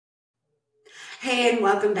Hey, and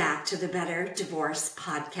welcome back to the Better Divorce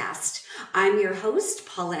Podcast. I'm your host,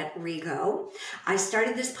 Paulette Rigo. I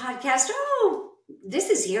started this podcast, this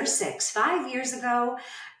is year 6, 5 years ago,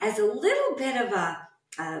 as a little bit of a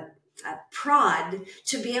prod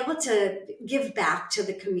to be able to give back to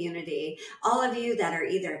the community. All of you that are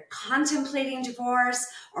either contemplating divorce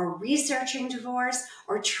or researching divorce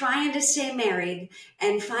or trying to stay married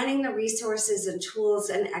and finding the resources and tools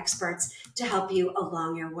and experts to help you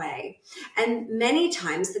along your way. And many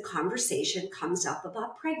times the conversation comes up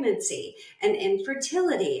about pregnancy and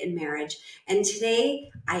infertility in marriage. And today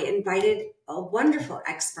I invited a wonderful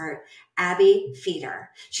expert, Abbe Feder.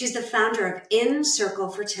 She's the founder of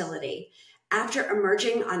InCircle Fertility. After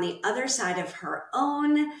emerging on the other side of her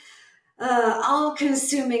own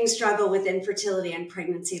all-consuming struggle with infertility and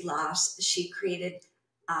pregnancy loss, she created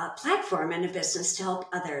a platform and a business to help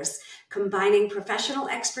others, combining professional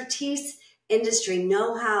expertise, industry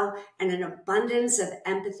know-how, and an abundance of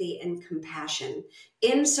empathy and compassion.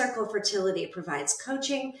 InCircle Fertility provides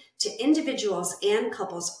coaching to individuals and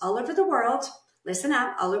couples all over the world. Listen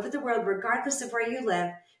up, all over the world, regardless of where you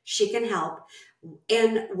live, she can help.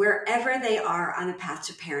 And wherever they are on a path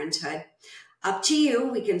to parenthood. Up to you.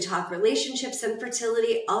 We can talk relationships and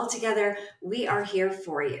fertility all together. We are here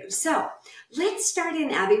for you. So let's start in,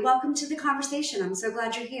 Abbe. Welcome to the conversation. I'm so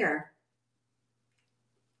glad you're here.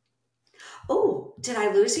 Oh, did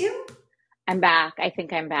I lose you? I'm back. I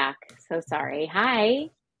think I'm back. So sorry. Hi.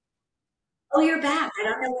 Oh, you're back. I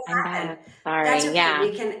don't know what happened. Back. Sorry. That's okay. Yeah.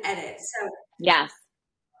 We can edit. So yes.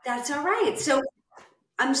 That's all right. So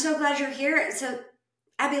I'm so glad you're here. So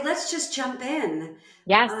Abbe, let's just jump in.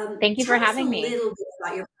 Yes. Thank you for having me. Tell us a little bit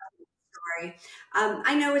about your story.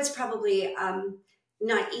 I know it's probably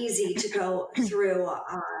not easy to go through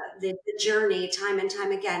the journey time and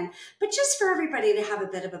time again, but just for everybody to have a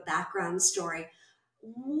bit of a background story.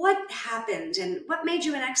 What happened and what made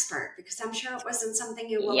you an expert? Because I'm sure it wasn't something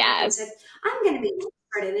you woke up and said, I'm going to be an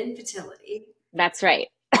expert in infertility. That's right.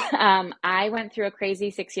 I went through a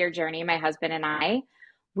crazy 6-year journey, my husband and I.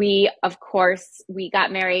 We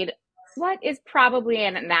got married, what is probably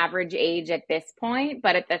an average age at this point,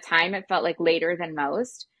 but at the time it felt like later than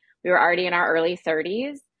most. We were already in our early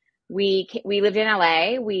 30s. We lived in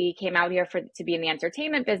LA. We came out here to be in the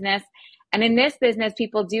entertainment business. And in this business,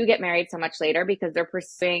 people do get married so much later because they're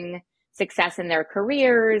pursuing success in their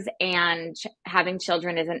careers, and having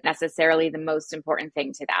children isn't necessarily the most important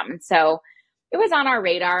thing to them. And so it was on our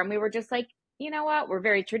radar, and we were just like, you know what? We're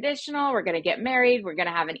very traditional. We're going to get married. We're going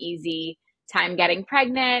to have an easy time getting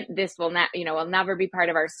pregnant. This will not, will never be part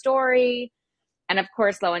of our story. And of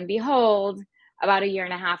course, lo and behold, about 1.5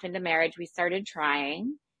 years into marriage, we started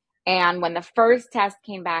trying. And when the first test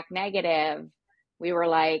came back negative, we were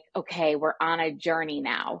like, okay, we're on a journey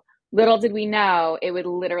now. Little did we know it would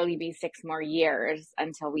literally be 6 more years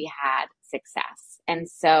until we had success. And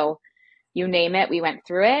so you name it, we went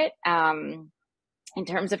through it. In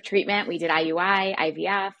terms of treatment, we did IUI,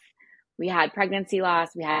 IVF, we had pregnancy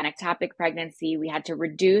loss, we had an ectopic pregnancy, we had to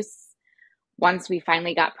reduce. Once we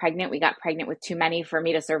finally got pregnant, we got pregnant with too many for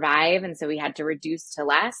me to survive. And so we had to reduce to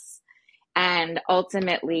less. And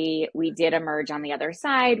ultimately, we did emerge on the other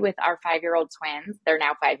side with our 5-year-old twins. They're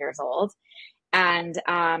now 5 years old. And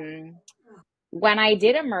when I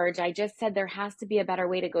did emerge, I just said there has to be a better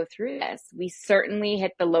way to go through this. We certainly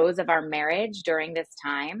hit the lows of our marriage during this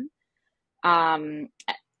time. And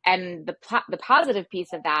the positive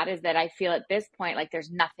piece of that is that I feel at this point, like there's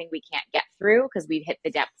nothing we can't get through because we've hit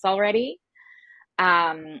the depths already.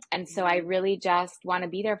 And so I really just want to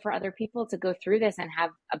be there for other people to go through this and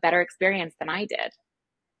have a better experience than I did.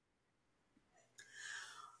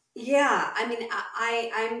 Yeah. I mean,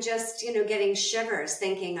 I'm just, getting shivers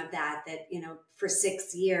thinking of that, for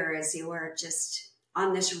 6 years, you were just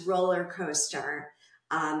on this roller coaster,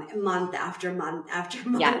 month after month after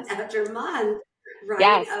month after month, right?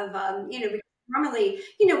 Yes. Of, normally,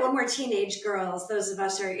 when we're teenage girls, those of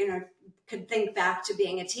us are, could think back to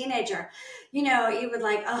being a teenager, you would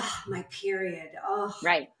like, oh, my period. Oh,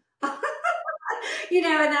 right.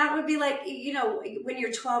 And that would be like, when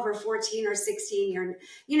you're 12 or 14 or 16,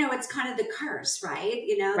 it's kind of the curse, right?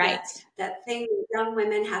 Right. That thing young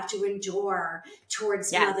women have to endure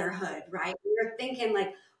towards motherhood, right? You're thinking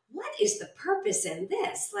like, what is the purpose in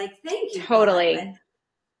this? Like, thank you. Totally. God,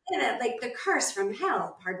 but, like the curse from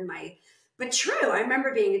hell, but true. I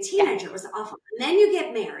remember being a teenager. It was awful. And then you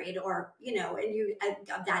get married or, and you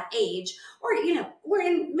of that age or, or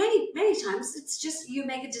in many, many times it's just, you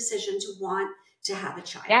make a decision to want to have a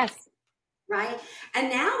child. Yes. Right. And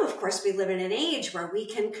now, of course, we live in an age where we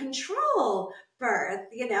can control birth.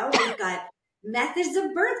 We've got methods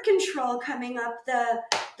of birth control coming up the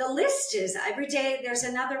the list is every day there's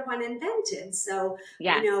another one invented. So,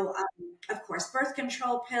 Yes. of course, birth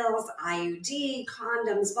control pills, IUD,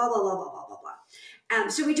 condoms, blah, blah, blah, blah, blah, blah, blah.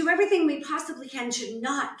 So we do everything we possibly can to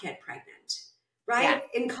not get pregnant, right? Yes.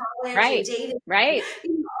 In college and Right. dating, Right.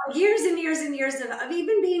 years and years and years of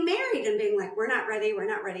even being married and being like, we're not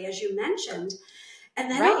ready, as you mentioned. And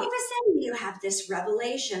then all of a sudden you have this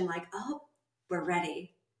revelation like, oh, we're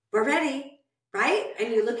ready, right?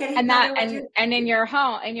 And you look at each other and in your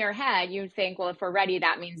head, you think, well, if we're ready,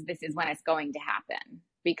 that means this is when it's going to happen,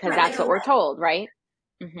 because that's what we're told, right?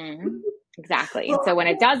 Mm-hmm. Exactly. Well, and so when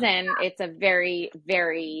it doesn't, it's a very,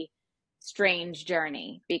 very strange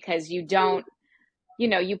journey, because you don't,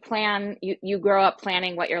 you plan, you grow up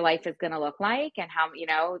planning what your life is going to look like, and how,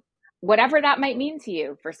 whatever that might mean to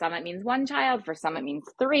you. For some, it means one child, for some, it means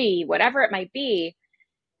three, whatever it might be.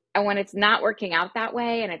 And when it's not working out that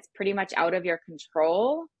way, and it's pretty much out of your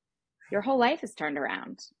control, your whole life is turned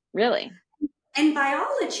around, really. In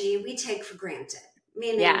biology, we take for granted,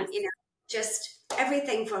 meaning, just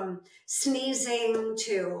everything from sneezing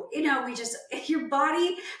to, your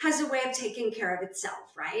body has a way of taking care of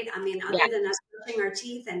itself, right? I mean, other than us brushing our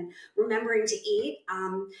teeth and remembering to eat,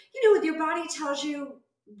 your body tells you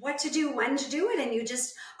what to do, when to do it. And you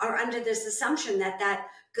just are under this assumption that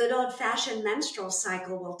good old fashioned menstrual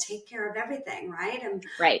cycle will take care of everything, right? And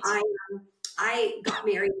right. I got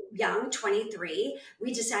married young, 23.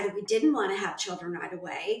 We decided we didn't want to have children right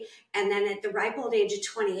away. And then at the ripe old age of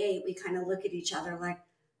 28, we kind of look at each other like,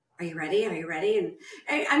 are you ready? Are you ready?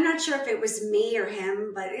 And I'm not sure if it was me or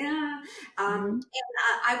him, but yeah. And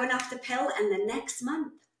I went off the pill, and the next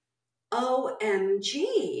month,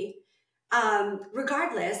 OMG.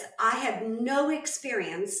 Regardless, I have no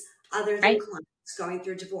experience other than clients going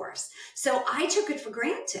through divorce. So I took it for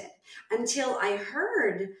granted until I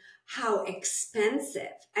heard how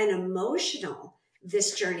expensive and emotional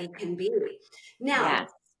this journey can be. Now,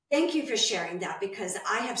 thank you for sharing that, because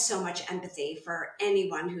I have so much empathy for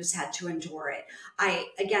anyone who's had to endure it. I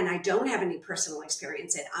don't have any personal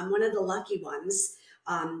experience in it. I'm one of the lucky ones.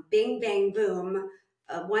 Bing, bang, boom,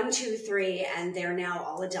 1, 2, 3, and they're now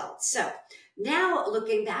all adults. So now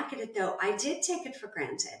looking back at it, though, I did take it for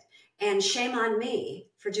granted, and shame on me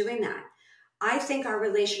for doing that. I think our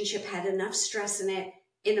relationship had enough stress in it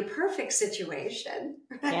in a perfect situation,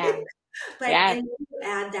 right? Yeah. But and you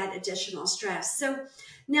add that additional stress. So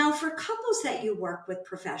now for couples that you work with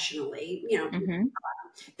professionally,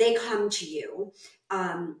 they come to you,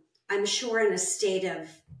 I'm sure in a state of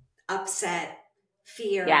upset,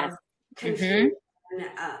 fear, confusion.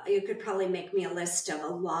 You could probably make me a list of a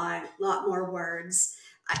lot more words,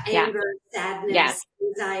 anger, sadness,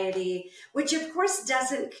 anxiety, which of course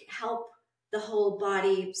doesn't help the whole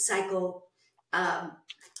body cycle.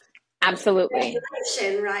 Absolutely.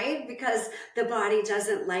 Right? Because the body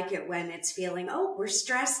doesn't like it when it's feeling, oh, we're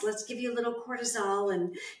stressed. Let's give you a little cortisol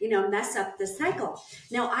and, mess up the cycle.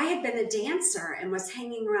 Now, I had been a dancer and was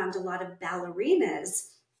hanging around a lot of ballerinas.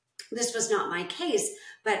 This was not my case,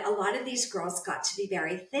 but a lot of these girls got to be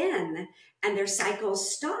very thin and their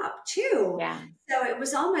cycles stopped too. Yeah. So it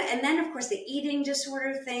was almost, and then of course the eating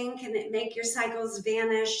disorder thing can make your cycles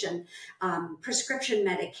vanish, and prescription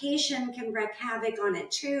medication can wreak havoc on it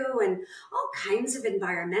too, and all kinds of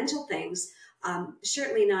environmental things.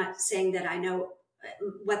 Certainly not saying that I know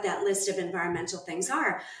what that list of environmental things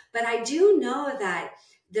are, but I do know that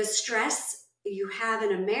the stress you have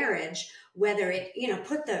in a marriage, whether it,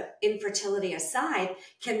 put the infertility aside,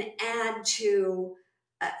 can add to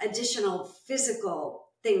additional physical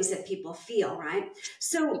things that people feel, right?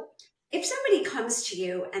 So if somebody comes to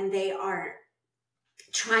you and they are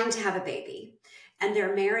trying to have a baby and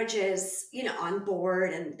their marriage is, on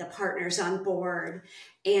board and the partner's on board,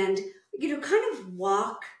 and, kind of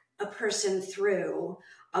walk a person through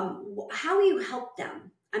how you help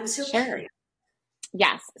them. I'm so curious.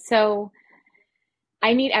 Yes. So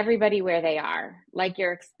I meet everybody where they are. Like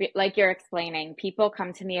you're explaining, people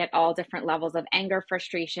come to me at all different levels of anger,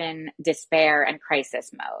 frustration, despair, and crisis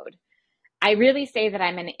mode. I really say that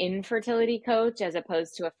I'm an infertility coach as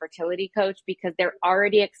opposed to a fertility coach, because they're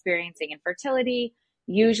already experiencing infertility.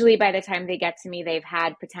 Usually by the time they get to me, they've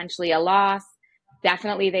had potentially a loss.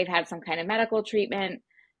 Definitely they've had some kind of medical treatment.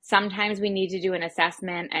 Sometimes we need to do an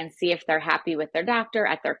assessment and see if they're happy with their doctor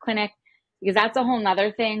at their clinic, because that's a whole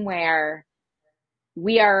nother thing where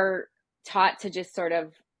we are taught to just sort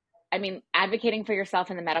of, advocating for yourself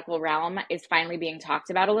in the medical realm is finally being talked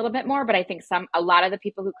about a little bit more. But I think a lot of the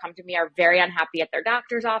people who come to me are very unhappy at their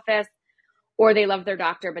doctor's office, or they love their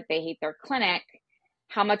doctor, but they hate their clinic.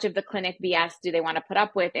 How much of the clinic BS do they want to put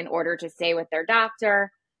up with in order to stay with their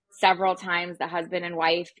doctor? several times the husband and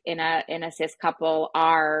wife in a cis couple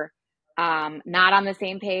are not on the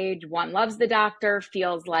same page. One loves the doctor,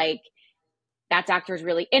 feels like that doctor's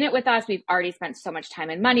really in it with us. We've already spent so much time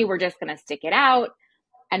and money. We're just going to stick it out.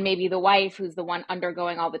 And maybe the wife, who's the one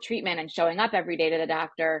undergoing all the treatment and showing up every day to the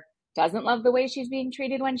doctor, doesn't love the way she's being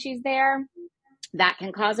treated when she's there. That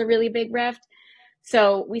can cause a really big rift.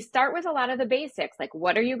 So we start with a lot of the basics, like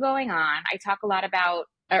what are you going on? I talk a lot about,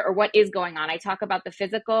 or what is going on? I talk about the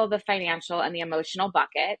physical, the financial, and the emotional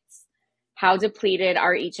buckets. How depleted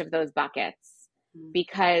are each of those buckets?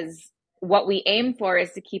 Because what we aim for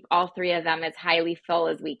is to keep all three of them as highly full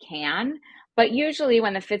as we can. But usually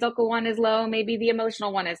when the physical one is low, maybe the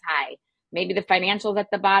emotional one is high. Maybe the financial's at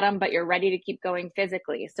the bottom, but you're ready to keep going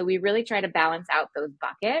physically. So we really try to balance out those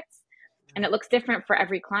buckets, and it looks different for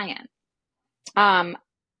every client.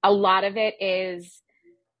 A lot of it is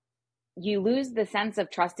you lose the sense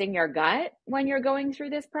of trusting your gut when you're going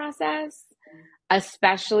through this process,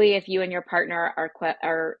 especially if you and your partner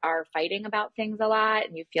are fighting about things a lot,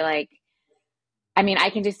 and you feel like, I mean, I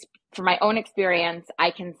can just, from my own experience,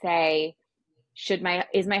 I can say,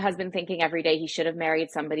 is my husband thinking every day he should have married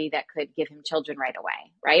somebody that could give him children right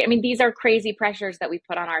away, right? I mean, these are crazy pressures that we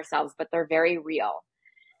put on ourselves, but they're very real.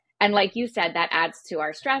 And like you said, that adds to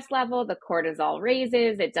our stress level. The cortisol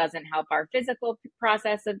raises. It doesn't help our physical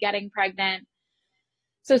process of getting pregnant.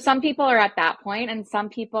 So some people are at that point, and some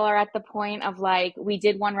people are at the point of like, we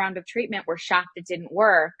did one round of treatment. We're shocked it didn't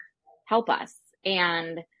work. Help us.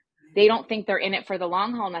 And they don't think they're in it for the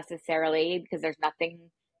long haul necessarily because there's nothing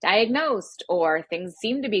diagnosed or things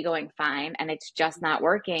seem to be going fine and it's just not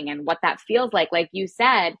working. And what that feels like you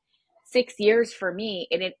said, 6 years for me,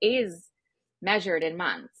 and it is measured in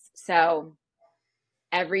months. So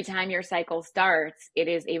every time your cycle starts, it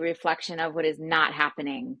is a reflection of what is not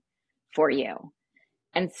happening for you.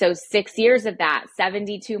 And so 6 years of that,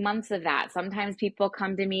 72 months of that, sometimes people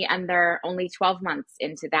come to me and they're only 12 months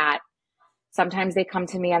into that. Sometimes they come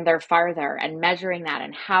to me and they're farther, and measuring that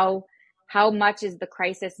and how much is the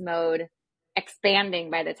crisis mode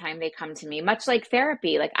expanding by the time they come to me, much like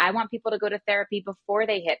therapy. Like I want people to go to therapy before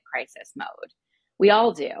they hit crisis mode. We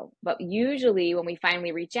all do. But usually when we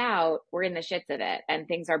finally reach out, we're in the shits of it and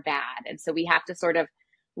things are bad. And so we have to sort of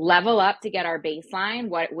level up to get our baseline,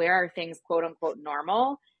 where are things quote unquote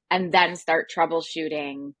normal, and then start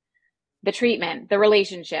troubleshooting the treatment, the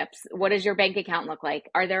relationships. What does your bank account look like?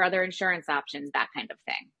 Are there other insurance options? That kind of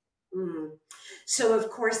thing. So of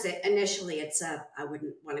course, initially it's I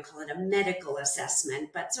wouldn't want to call it a medical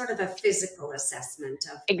assessment, but sort of a physical assessment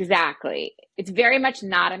of. Exactly. It's very much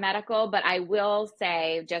not a medical, but I will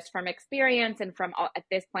say just from experience and from at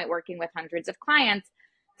this point working with hundreds of clients,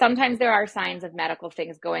 sometimes there are signs of medical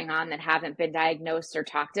things going on that haven't been diagnosed or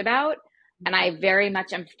talked about. And I very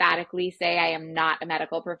much emphatically say I am not a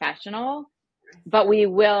medical professional, but we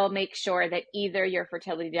will make sure that either your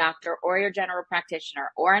fertility doctor or your general practitioner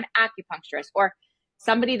or an acupuncturist or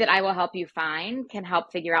somebody that I will help you find can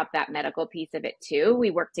help figure out that medical piece of it too. We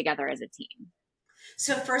work together as a team.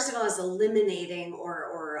 So first of all, is eliminating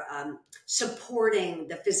or supporting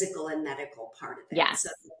the physical and medical part of it. Yes. So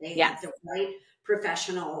they have the right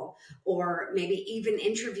professional, or maybe even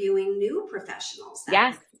interviewing new professionals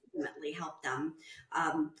that can ultimately help them.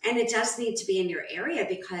 And it does need to be in your area,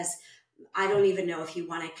 because I don't even know if you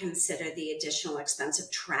want to consider the additional expense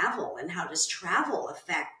of travel, and how does travel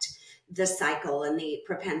affect the cycle and the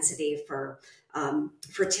propensity for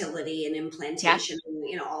fertility and implantation,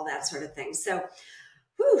 and all that sort of thing. So,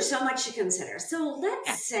 so much to consider. So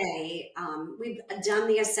let's say we've done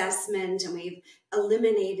the assessment and we've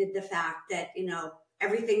eliminated the fact that,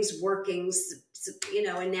 everything's working,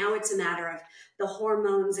 and now it's a matter of the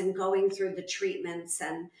hormones and going through the treatments,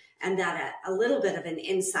 and that a little bit of an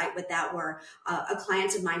insight with that, where a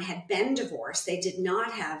client of mine had been divorced. They did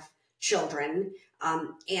not have children.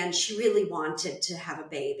 And she really wanted to have a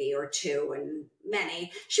baby or two, and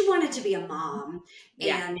many. She wanted to be a mom,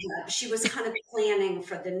 and she was kind of planning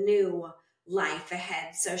for the new life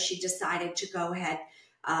ahead. So she decided to go ahead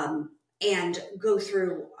and go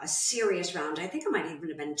through a serious round. I think it might even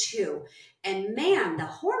have been 2. And man, the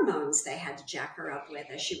hormones they had to jack her up with,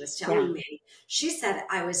 as she was telling me. She said,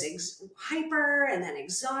 I was hyper and then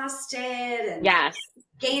exhausted and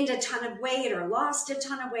gained a ton of weight or lost a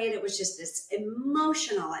ton of weight. It was just this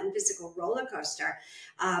emotional and physical roller coaster.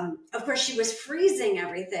 Of course, she was freezing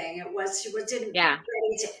everything. It was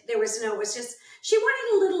just, she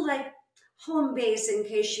wanted a little home base in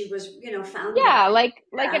case she was, found. Like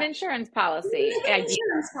an insurance policy. Like an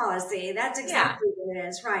insurance policy. That's exactly what it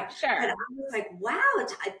is. Right. Sure. But I was like, wow,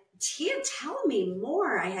 Tia, tell me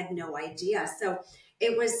more. I had no idea. So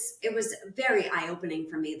it was very eye-opening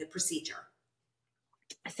for me, the procedure.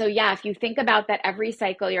 So yeah, if you think about that, every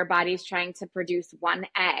cycle, your body's trying to produce one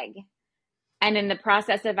egg. And in the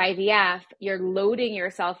process of IVF, you're loading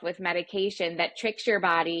yourself with medication that tricks your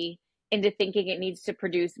body into thinking it needs to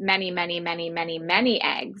produce many, many, many, many, many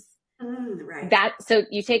eggs. Right. So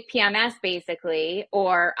you take PMS basically,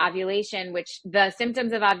 or ovulation, which the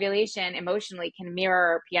symptoms of ovulation emotionally can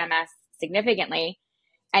mirror PMS significantly.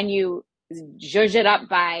 And you zhuzh it up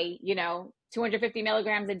by, 250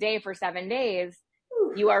 milligrams a day for 7 days.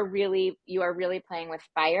 You are really playing with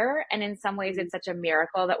fire. And in some ways, it's such a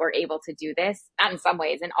miracle that we're able to do this. Not in some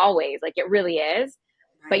ways, in all ways, like it really is.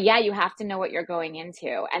 Right. But yeah, you have to know what you're going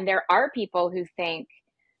into. And there are people who think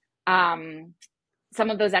some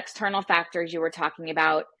of those external factors you were talking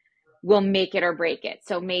about will make it or break it.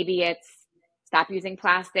 So maybe it's stop using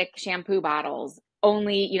plastic shampoo bottles,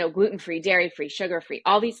 only, gluten-free, dairy-free, sugar-free,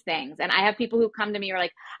 all these things. And I have people who come to me who are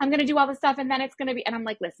like, I'm going to do all this stuff and then it's going to be, and I'm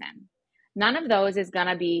like, listen, none of those is going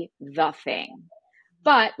to be the thing.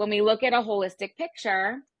 But when we look at a holistic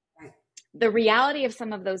picture, the reality of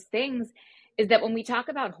some of those things is that when we talk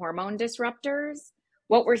about hormone disruptors,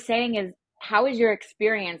 what we're saying is, how is your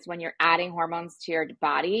experience when you're adding hormones to your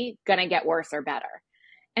body going to get worse or better?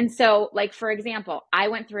 And so, like, for example, I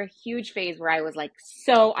went through a huge phase where I was like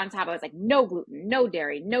so on top. I was like, no gluten, no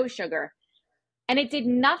dairy, no sugar. And it did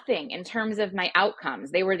nothing in terms of my outcomes.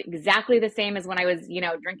 They were exactly the same as when I was,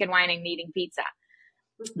 drinking wine and eating pizza.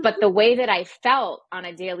 But the way that I felt on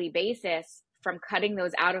a daily basis from cutting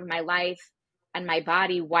those out of my life and my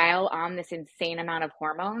body while on this insane amount of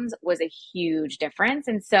hormones was a huge difference.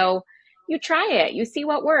 And so you try it, you see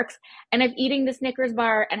what works. And if eating the Snickers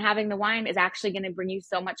bar and having the wine is actually going to bring you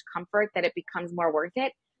so much comfort that it becomes more worth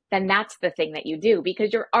it, then that's the thing that you do,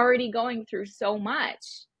 because you're already going through so much.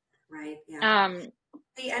 Right. Yeah.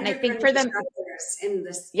 The and I think for them in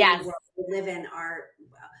this yes. world we live in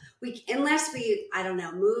unless we,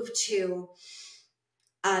 move to,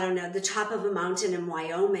 the top of a mountain in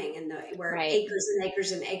Wyoming and where right. acres and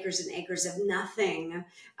acres and acres and acres of nothing,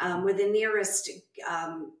 where the nearest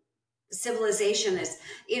civilization is,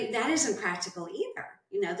 that isn't practical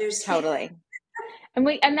either. There's totally.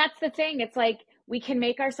 And that's the thing. It's like, we can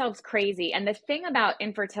make ourselves crazy. And the thing about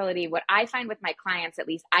infertility, what I find with my clients, at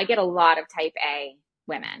least, I get a lot of type A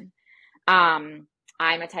women. I'm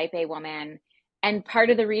a type A woman. And part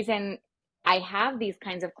of the reason I have these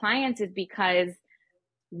kinds of clients is because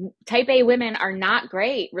type A women are not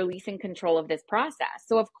great releasing control of this process.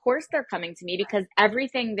 So of course they're coming to me because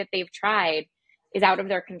everything that they've tried is out of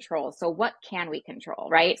their control. So what can we control,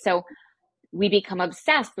 right? So we become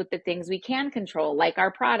obsessed with the things we can control, like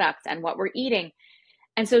our products and what we're eating.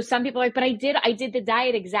 And so some people are like, but I did the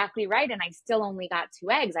diet exactly right, and I still only got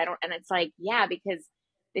 2 eggs. And it's like, yeah, because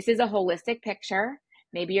this is a holistic picture.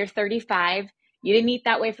 Maybe you're 35. You didn't eat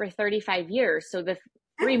that way for 35 years. So the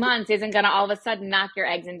 3 months isn't going to all of a sudden knock your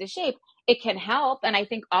eggs into shape. It can help. And I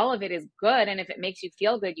think all of it is good. And if it makes you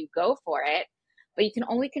feel good, you go for it. But you can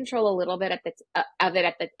only control a little bit of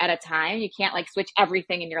it at a time. You can't like switch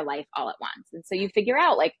everything in your life all at once. And so you figure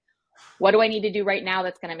out, like, what do I need to do right now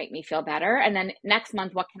that's going to make me feel better? And then next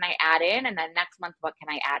month, what can I add in? And then next month, what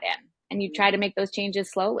can I add in? And you try to make those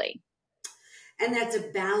changes slowly. And that's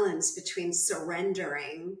a balance between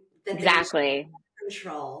surrendering the exactly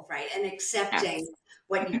control, right? And accepting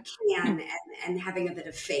what you can and having a bit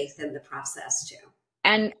of faith in the process too.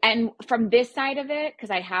 And from this side of it, because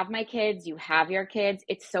I have my kids, you have your kids,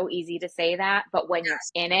 it's so easy to say that. But when you're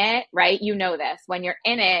in it, right, you know this, when you're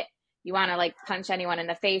in it, you want to like punch anyone in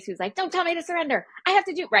the face who's like, don't tell me to surrender. I have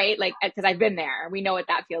to do, right? Like, because I've been there. We know what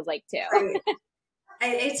that feels like too. Right.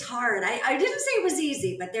 It's hard. I didn't say it was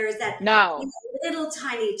easy, but there is that little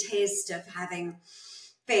tiny taste of having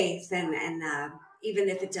faith and even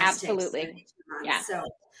if it does absolutely take 2 months. So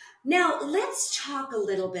now let's talk a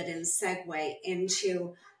little bit and segue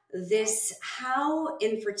into this, how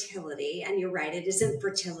infertility, and you're right, it isn't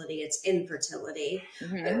fertility, it's infertility.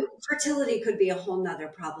 Mm-hmm. Fertility could be a whole nother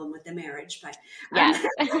problem with the marriage, but yes.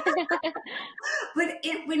 but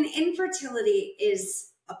when infertility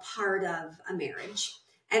is a part of a marriage,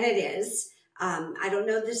 and it is, I don't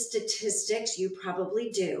know the statistics, you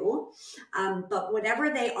probably do, but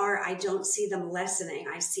whatever they are, I don't see them lessening.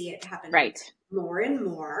 I see it happen more and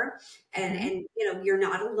more. And you're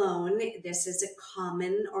not alone. This is a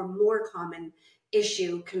common or more common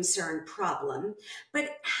issue, concern, problem.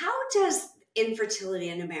 But how does infertility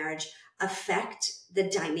in a marriage affect the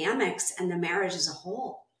dynamics and the marriage as a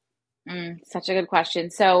whole? Such a good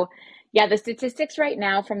question. So Yeah, the statistics right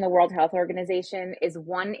now from the World Health Organization is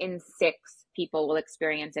 1 in 6 people will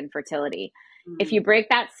experience infertility. If you Mm, break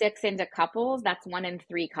that 6 into couples, that's 1 in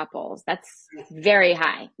 3 couples. That's right. very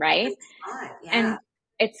high, right? That's a lot, yeah. And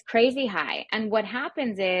it's crazy high. And what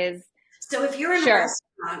happens is, So if you're in a sure,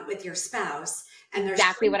 restaurant with your spouse and there's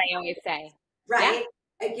exactly what I always say. Yeah, right,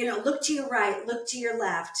 look to your right, look to your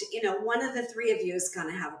left, one of the three of you is going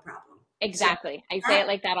to have a problem. So exactly. I say that it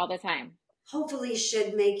like that all the time. hopefully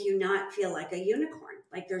should make you not feel like a unicorn.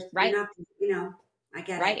 Like you're Right, not, I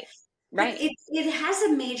get it. right, But right. it has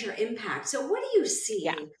a major impact. So what do you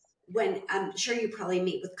Yeah. see when, I'm sure you probably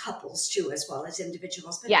meet with couples too, as well as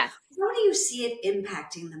individuals, but Yes. how do you see it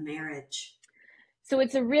impacting the marriage? So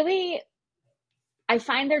I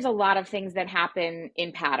find there's a lot of things that happen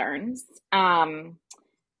in patterns.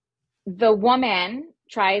 The woman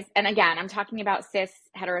tries, and again, I'm talking about cis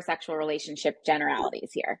heterosexual relationship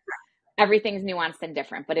generalities here. Everything's nuanced and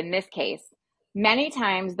different. But in this case, many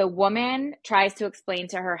times the woman tries to explain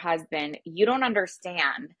to her husband, you don't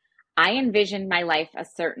understand. I envisioned my life a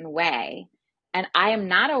certain way, and I am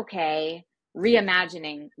not okay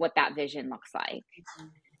reimagining what that vision looks like.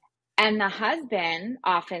 And the husband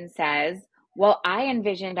often says, well, I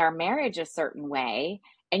envisioned our marriage a certain way,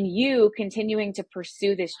 and you continuing to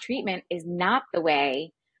pursue this treatment is not the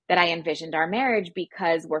way that I envisioned our marriage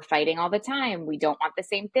because we're fighting all the time. We don't want the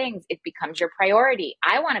same things. It becomes your priority.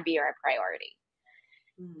 I want to be your priority.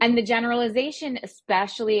 Mm, And the generalization,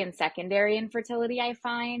 especially in secondary infertility, I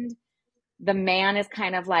find the man is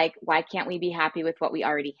kind of like, why can't we be happy with what we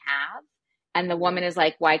already have? And the mm, woman is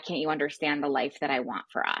like, why can't you understand the life that I want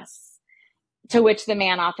for us? To which the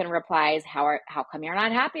man often replies, how come you're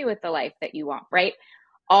not happy with the life that you want, right?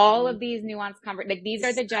 All mm, of these nuanced like these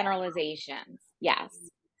are the generalizations. Yes.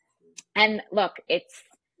 And look,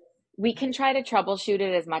 we can try to troubleshoot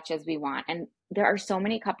it as much as we want. And there are so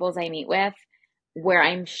many couples I meet with where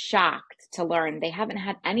I'm shocked to learn they haven't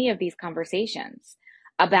had any of these conversations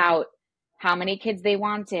about how many kids they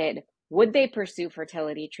wanted, would they pursue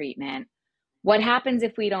fertility treatment, what happens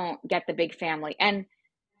if we don't get the big family. And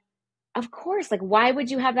of course, like why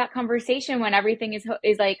would you have that conversation when everything is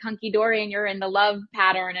like hunky dory and you're in the love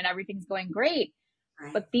pattern and everything's going great?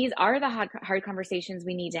 right. But these are the hard conversations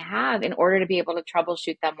we need to have in order to be able to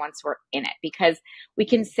troubleshoot them once we're in it, because we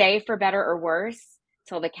can say for better or worse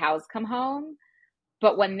till the cows come home.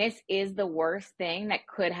 But when this is the worst thing that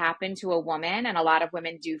could happen to a woman, and a lot of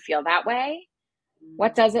women do feel that way,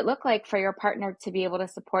 what Mm, does it look like for your partner to be able to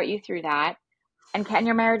support you through that? And can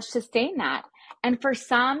your marriage sustain that? And for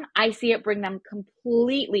some, I see it bring them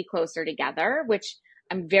completely closer together, which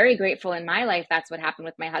I'm very grateful in my life. That's what happened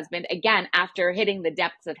with my husband. Again, after hitting the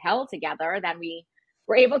depths of hell together, then we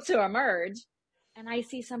were able to emerge. And I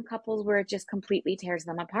see some couples where it just completely tears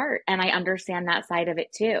them apart. And I understand that side of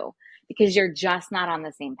it too, because you're just not on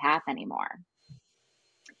the same path anymore.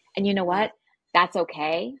 And you know wow. what? That's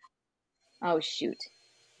okay. Oh, shoot.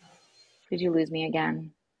 Did you lose me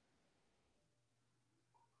again?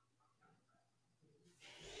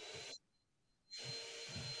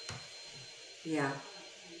 Yeah.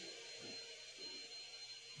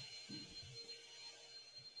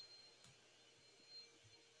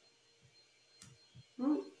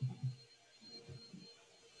 Mm,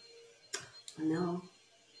 no.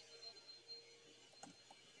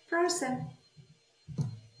 Frozen.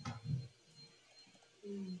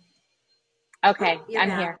 Mm. Okay, Oh, you're I'm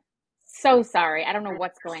back. here. So sorry. I don't know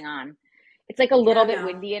what's going on. It's like a Yeah, little bit no.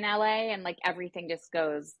 windy in LA and like everything just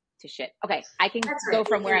goes to shit. Okay, I can That's right. go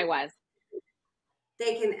from where I was.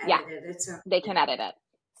 They can Yeah, edit it. It's okay. they can edit it.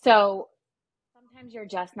 So sometimes you're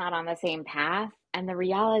just not on the same path. And the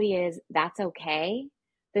reality is that's okay.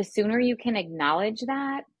 The sooner you can acknowledge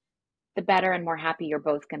that, the better and more happy you're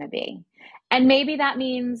both going to be. And maybe that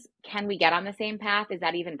means, can we get on the same path? Is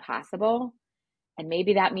that even possible? And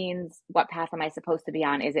maybe that means, what path am I supposed to be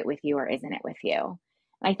on? Is it with you or isn't it with you?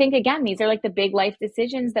 And I think again, these are like the big life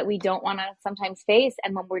decisions that we don't want to sometimes face.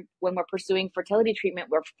 And when we're pursuing fertility treatment,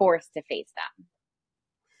 we're forced to face them.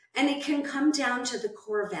 And it can come down to the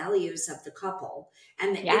core values of the couple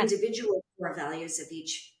and the Yes. individual core values of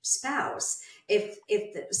each spouse. If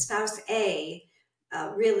the spouse A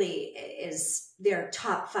really is, their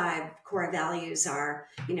top five core values are,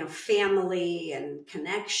 family and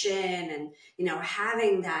connection and,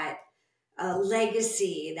 having that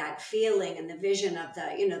legacy, that feeling and the vision of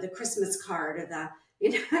the Christmas card or the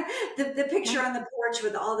Yeah. picture on the porch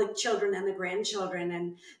with all the children and the grandchildren,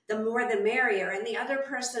 and the more the merrier. And the other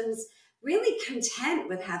person's really content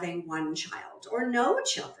with having one child or no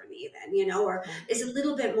children even, or Yeah. is a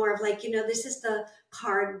little bit more of like, this is the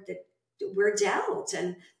card that we're dealt,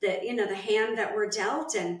 and the hand that we're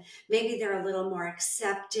dealt, and maybe they're a little more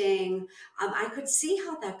accepting. I could see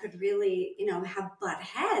how that could really, have butt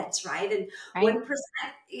heads, right? And Right. one person,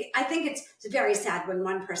 I think it's very sad when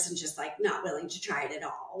one person's just like not willing to try it at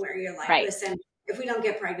all, where you're like, Right. listen, if we don't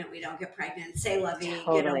get pregnant, we don't get pregnant. Say lovey, get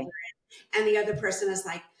over Totally. it. And the other person is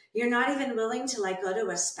like, you're not even willing to like go to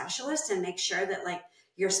a specialist and make sure that like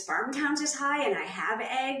your sperm count is high and I have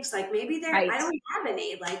eggs. Like maybe I Right. don't have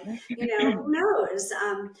any, like, who knows?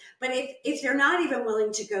 But if you're not even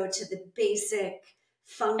willing to go to the basic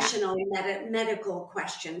Yeah, functional medical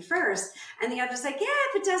question first, and the other's like, yeah,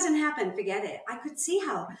 if it doesn't happen, forget it. I could see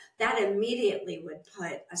how that immediately would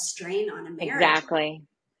put a strain on a marriage. exactly.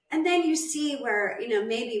 And then you see where,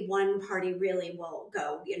 maybe one party really will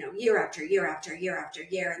go, year after year after year after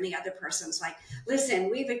year. And the other person's like,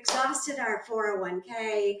 listen, we've exhausted our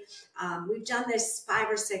 401k. We've done this 5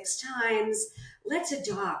 or 6 times. Let's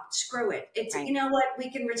adopt. Screw it. It's, Right. you know what?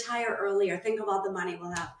 We can retire earlier. Think of all the money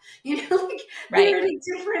we'll have. Like Right. they're in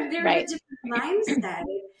a Right. different mindset.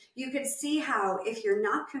 You could see how if you're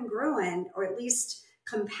not congruent, or at least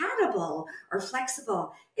compatible or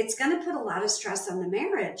flexible, it's going to put a lot of stress on the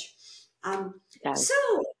marriage. It does.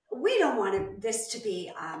 So we don't want this to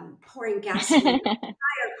be pouring gasoline on the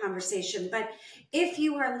entire conversation, but if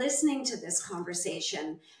you are listening to this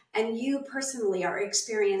conversation and you personally are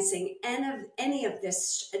experiencing any of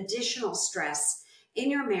this additional stress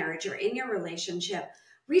in your marriage or in your relationship,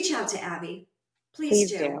 reach out to Abbe.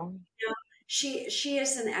 Please Please do. do. She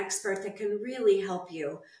is an expert that can really help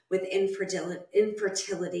you with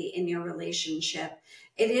infertility in your relationship.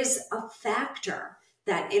 It is a factor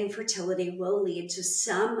that infertility will lead to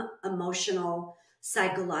some emotional,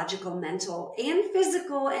 psychological, mental, and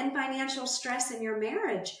physical and financial stress in your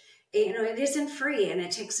marriage. It isn't free, and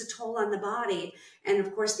it takes a toll on the body. And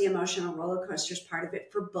of course, the emotional roller coaster is part of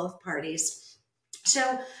it for both parties.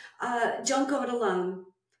 So don't go it alone.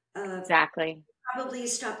 Exactly. Probably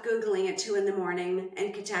stop Googling at 2 a.m.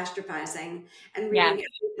 and catastrophizing and reading Yes.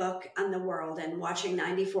 every book on the world and watching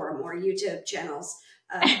 94 more YouTube channels.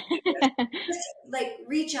 Just like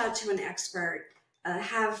reach out to an expert,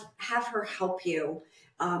 have her help you.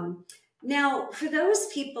 Now, for those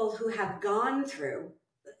people who have gone through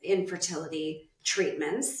infertility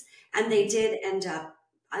treatments and they did end up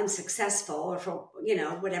unsuccessful, or for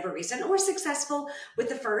whatever reason, or successful with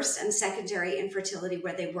the first and secondary infertility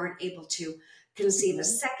where they weren't able to conceive a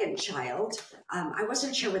second child. I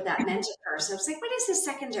wasn't sure what that meant at first. I was like, what is this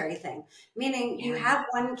secondary thing? Meaning you have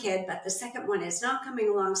one kid, but the second one is not coming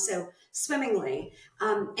along so swimmingly.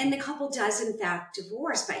 And the couple does in fact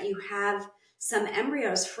divorce, but you have some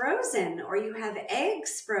embryos frozen, or you have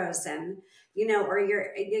eggs frozen, or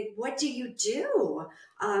what do you do?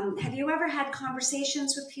 Have you ever had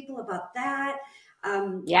conversations with people about that?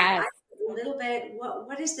 Yes. A little bit,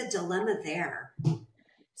 what is the dilemma there?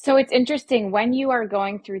 So it's interesting when you are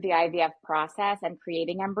going through the IVF process and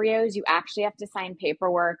creating embryos, you actually have to sign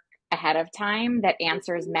paperwork ahead of time that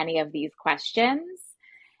answers many of these questions.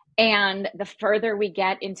 And the further we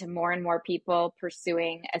get into more and more people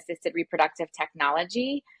pursuing assisted reproductive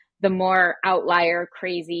technology, the more outlier,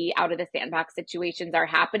 crazy, out of the sandbox situations are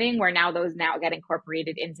happening where those get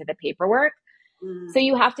incorporated into the paperwork. So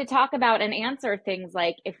you have to talk about and answer things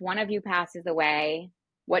like, if one of you passes away,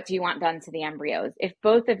 what do you want done to the embryos? If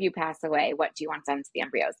both of you pass away, what do you want done to the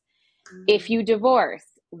embryos? If you divorce,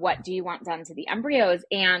 what do you want done to the embryos?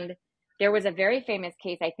 And there was a very famous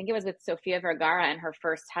case, I think it was with Sofia Vergara and her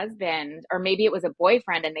first husband, or maybe it was a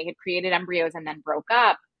boyfriend, and they had created embryos and then broke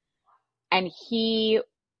up. And he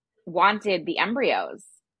wanted the embryos.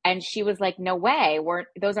 And she was like, no way,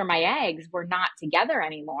 those are my eggs. We're not together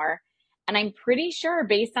anymore. And I'm pretty sure,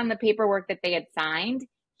 based on the paperwork that they had signed,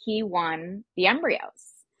 he won the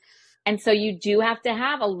embryos. And so you do have to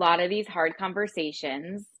have a lot of these hard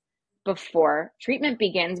conversations before treatment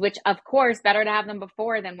begins, which of course, better to have them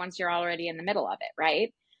before than once you're already in the middle of it,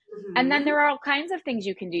 right? And then there are all kinds of things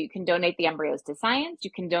you can do. You can donate the embryos to science. You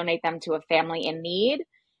can donate them to a family in need.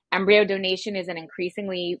 Embryo donation is an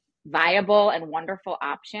increasingly viable and wonderful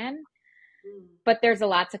option. But there's a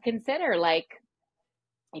lot to consider. Like,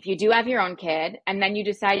 if you do have your own kid and then you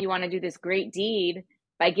decide you want to do this great deed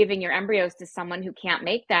by giving your embryos to someone who can't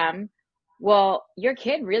make them, well, your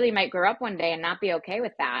kid really might grow up one day and not be okay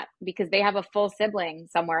with that because they have a full sibling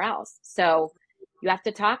somewhere else. So you have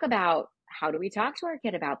to talk about, how do we talk to our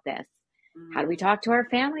kid about this? How do we talk to our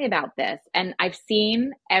family about this? And I've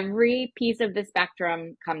seen every piece of the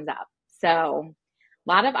spectrum comes up. So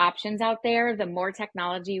a lot of options out there. The more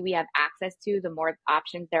technology we have access to, the more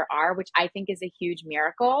options there are, which I think is a huge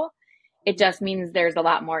miracle. It just means there's a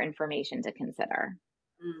lot more information to consider.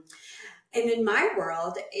 Mm. And in my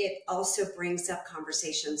world, it also brings up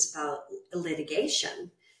conversations about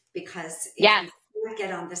litigation, because if Yes. you can't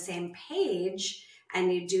get on the same page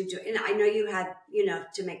and you do, and I know you had, you know,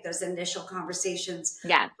 to make those initial conversations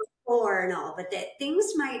Yes. before and all, but that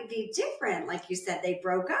things might be different. Like you said, they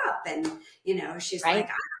broke up and, you know, she's like,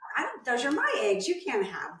 Right. I don't, those are my eggs. You can't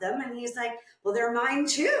have them. And he's like, well, they're mine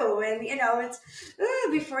too. And, you know, it's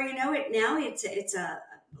before you know it, now it's a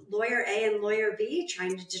lawyer A and lawyer B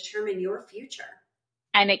trying to determine your future.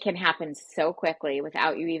 And it can happen so quickly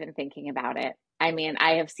without you even thinking about it. I mean,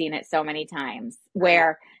 I have seen it so many times Right.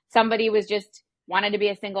 where somebody was just wanted to be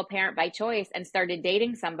a single parent by choice and started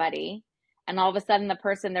dating somebody. And all of a sudden, the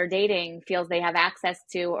person they're dating feels they have access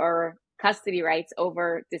to or custody rights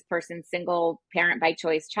over this person's single parent by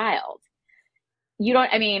choice child. You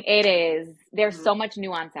don't, I mean, there's Mhm. so much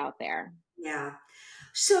nuance out there. Yeah.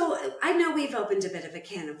 So I know we've opened a bit of a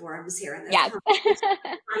can of worms here in this Yes. conversation,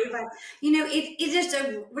 but you know, it is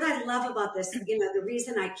what I love about this. You know, the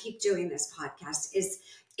reason I keep doing this podcast is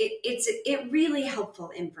it really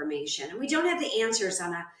helpful information, and we don't have the answers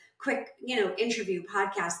on a quick, you know, interview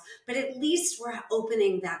podcast, but at least we're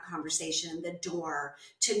opening that conversation, the door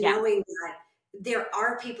to Yes. knowing that there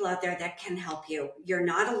are people out there that can help you. You're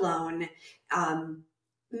not alone.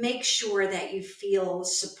 Make sure that you feel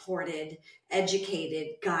supported,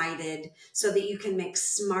 educated, guided, so that you can make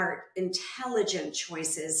smart, intelligent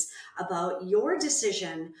choices about your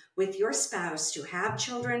decision with your spouse to have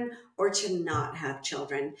children or to not have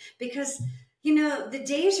children. Because, you know, the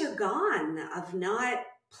days are gone of not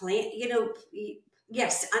you know,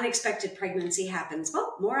 yes, unexpected pregnancy happens,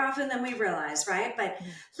 well, more often than we realize, right? But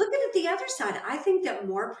look at it the other side. I think that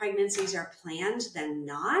more pregnancies are planned than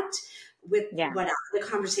not, with Yeah. the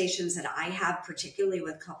conversations that I have, particularly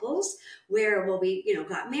with couples where, well, we, you know,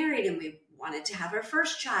 got married and we wanted to have our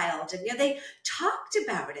first child, and, you know, they talked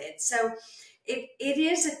about it. So it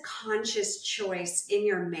is a conscious choice in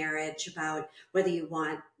your marriage about whether you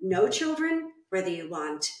want no children, whether you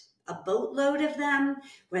want a boatload of them,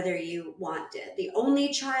 whether you want the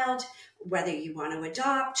only child, whether you want to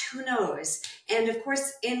adopt, who knows? And of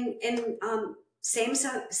course, in same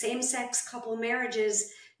sex couple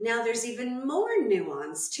marriages, now there's even more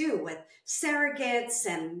nuance too, with surrogates,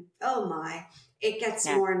 and oh my, it gets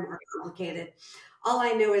Yes. more and more complicated. All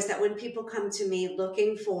I know is that when people come to me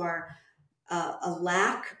looking for a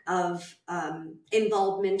lack of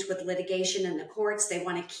involvement with litigation in the courts, they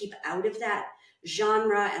want to keep out of that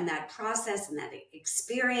genre and that process and that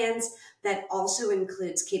experience. That also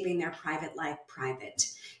includes keeping their private life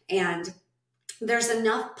private. And there's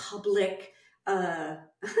enough public,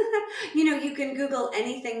 you know, you can Google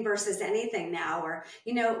anything versus anything now, or,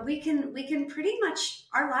 you know, we can pretty much,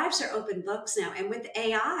 our lives are open books now. And with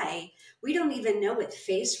AI, we don't even know, with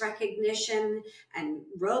face recognition and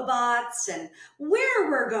robots and where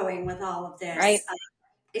we're going with all of Right. this.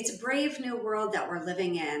 It's a brave new world that we're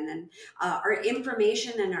living in. And our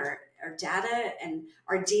information and our data and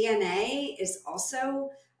our DNA is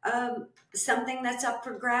also something that's up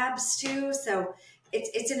for grabs too. So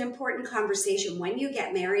it's an important conversation. When you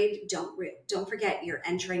get married, don't forget you're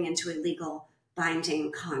entering into a legal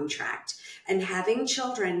binding contract, and having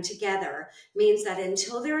children together means that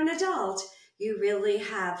until they're an adult, you really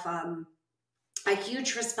have a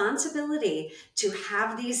huge responsibility to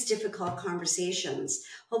have these difficult conversations.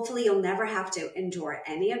 Hopefully you'll never have to endure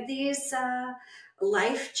any of these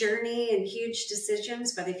life journey and huge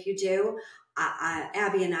decisions. But if you do,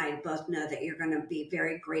 Abby and I both know that you're going to be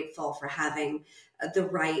very grateful for having the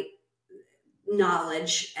right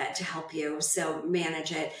knowledge to help you. So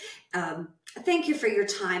manage it. Thank you for your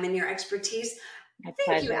time and your expertise. My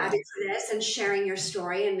Thank you, pleasure. Abby, for this and sharing your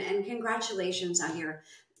story, and congratulations on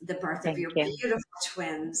the birth of Thank your you. beautiful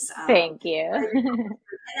twins. Thank you. And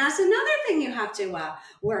that's another thing you have to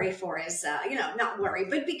worry for is, you know, not worry,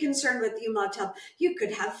 but be concerned with. You might tell you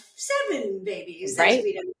could have 7 babies, as Right.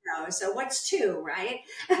 we don't know. So what's 2, right?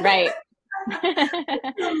 Right.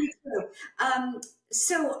 Only 2.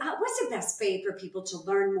 So what's the best way for people to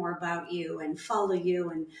learn more about you and follow you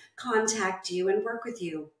and contact you and work with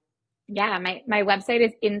you? Yeah, my website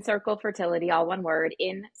is InCircle Fertility, all one word,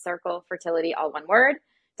 InCircle Fertility, all one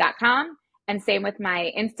word.com. And same with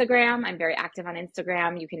my Instagram. I'm very active on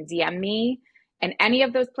Instagram. You can DM me. And any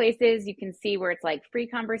of those places, you can see where it's like free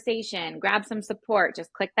conversation, grab some support.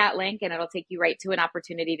 Just click that link and it'll take you right to an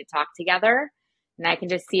opportunity to talk together. And I can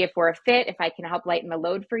just see if we're a fit, if I can help lighten the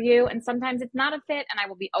load for you. And sometimes it's not a fit, and I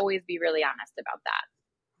will always be really honest about that.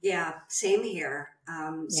 Yeah, same here.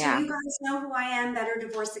 So Yeah. you guys know who I am, Better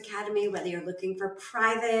Divorce Academy, whether you're looking for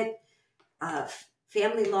private,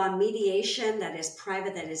 family law mediation that is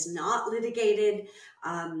private, that is not litigated.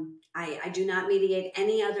 I do not mediate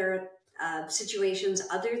any other situations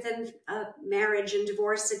other than marriage and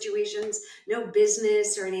divorce situations, no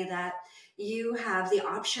business or any of that. You have the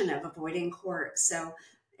option of avoiding court. So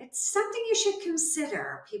it's something you should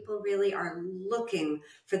consider. People really are looking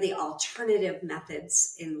for the alternative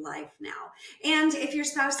methods in life now. And if your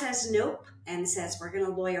spouse says nope and says we're going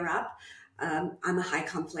to lawyer up, I'm a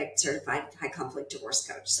certified high conflict divorce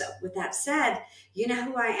coach. So with that said, you know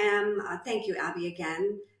who I am. Thank you, Abbe,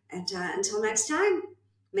 again. And until next time,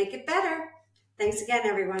 make it better. Thanks again,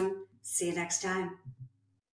 everyone. See you next time.